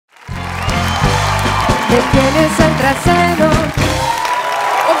¿De quién es el trasero?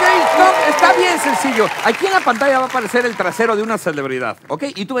 Ok, no, está bien sencillo. Aquí en la pantalla va a aparecer el trasero de una celebridad, ¿ok?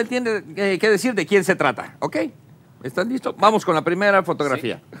 Y tú me entiendes qué decir de quién se trata, ¿ok? ¿Están listos? Vamos con la primera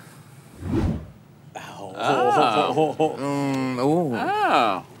fotografía. Sí.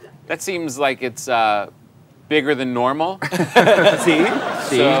 Oh, that seems like it's bigger than normal. Sí,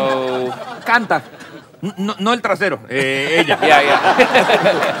 sí. So, Canta. No el trasero, ella.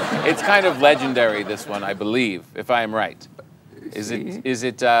 yeah. It's kind of legendary, this one, I believe, if I am right. Is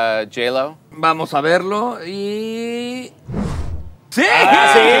it J-Lo? Vamos a verlo y... ¡Sí!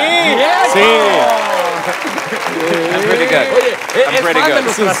 Sí. I'm pretty good. Oye, I'm es pretty fan de good.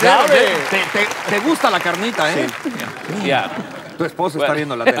 los traseros, ¿eh? Te gusta la carnita, ¿eh? Yeah. Tu esposo está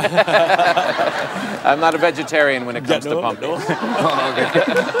viendo la tele. I'm not a vegetarian when it comes to pumpkin. No, ok.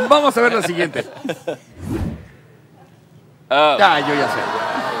 Vamos a ver la siguiente. Oh. Ah, yo ya sé.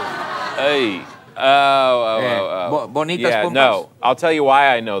 Hey. Oh. Bonitas Yeah, pompas. no. I'll tell you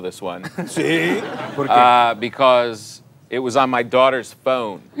why I know this one. Sí. ¿Por qué? Because it was on my daughter's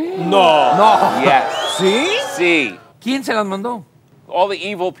phone. No. Yes. ¿Sí? Sí. ¿Quién se las mandó? All the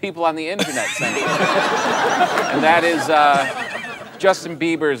evil people on the internet sent it. And that is Justin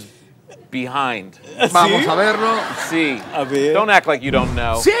Bieber's Behind. Vamos a verlo. Sí. A ver. Don't act like you don't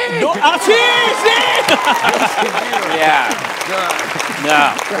know. ¡Sí! No, ¡Sí! Yeah.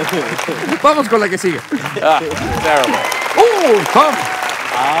 No. Vamos con la que sigue. Terrible. Tom.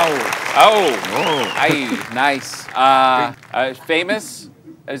 Oh. Ay, nice. Famous?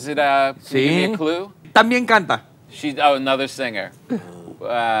 Is it can you give me a clue? También canta. She's another singer.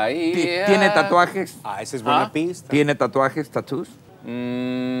 Yeah. ¿Tiene tatuajes? Ah, esa es buena pista. ¿Tiene tatuajes, tattoos?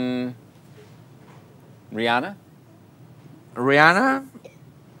 Rihanna? Rihanna.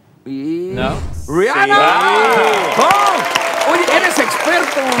 Y... No. ¡Rihanna! Sí. ¡Oh! Oye, eres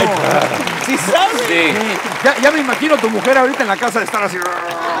experto. ¿Sí sabes? Sí. Ya me imagino tu mujer ahorita en la casa de estar así,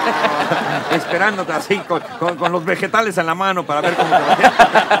 esperándote así, con los vegetales en la mano para ver cómo te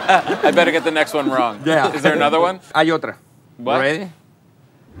va. I better get the next one wrong. Yeah. Is there another one? Hay otra. What? Ready?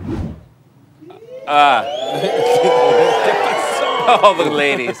 All the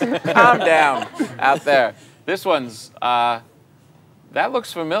ladies. Calm down out there. This one's, that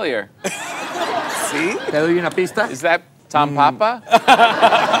looks familiar. ¿Sí? ¿Te doy una pista? Is that Tom Papa?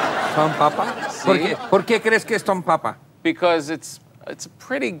 ¿Tom Papa? Sí. ¿Por qué crees que es Tom Papa? Because it's a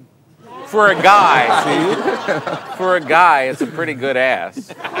pretty, for a guy, for a guy, it's a pretty good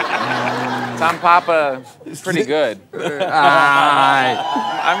ass. Tom Papa is pretty good. Ay.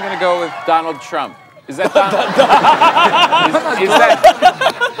 I'm gonna go with Donald Trump. Is that Donald? is that?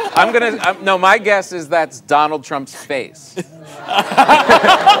 I'm gonna. No, my guess is that's Donald Trump's face.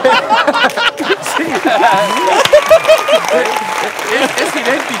 Es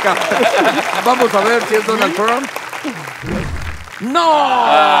idéntica. Vamos a ver si es Donald Trump.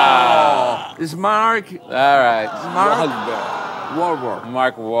 ¡No! Es Mark All right. Wahlberg.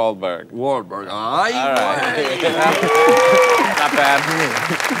 Mark Wahlberg. Wahlberg. Ay, All right. güey. Not bad.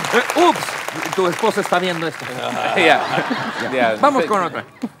 Ups, tu esposa está viendo esto. Yeah. Vamos con otra.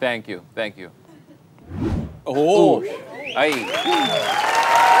 Thank you. Oh. Ay.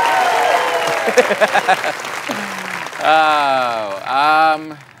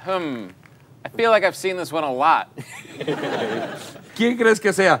 I feel like I've seen this one a lot. ¿Quién crees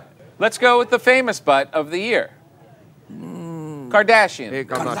que sea? Let's go with the famous butt of the year. Kardashian.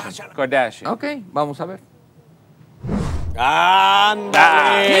 Kardashian. Ok, vamos a ver.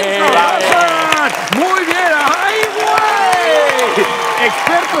 ¡Ándale! ¡Muy bien! ¡Ay, güey!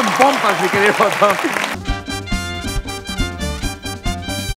 Experto en pompas, mi querido Tom.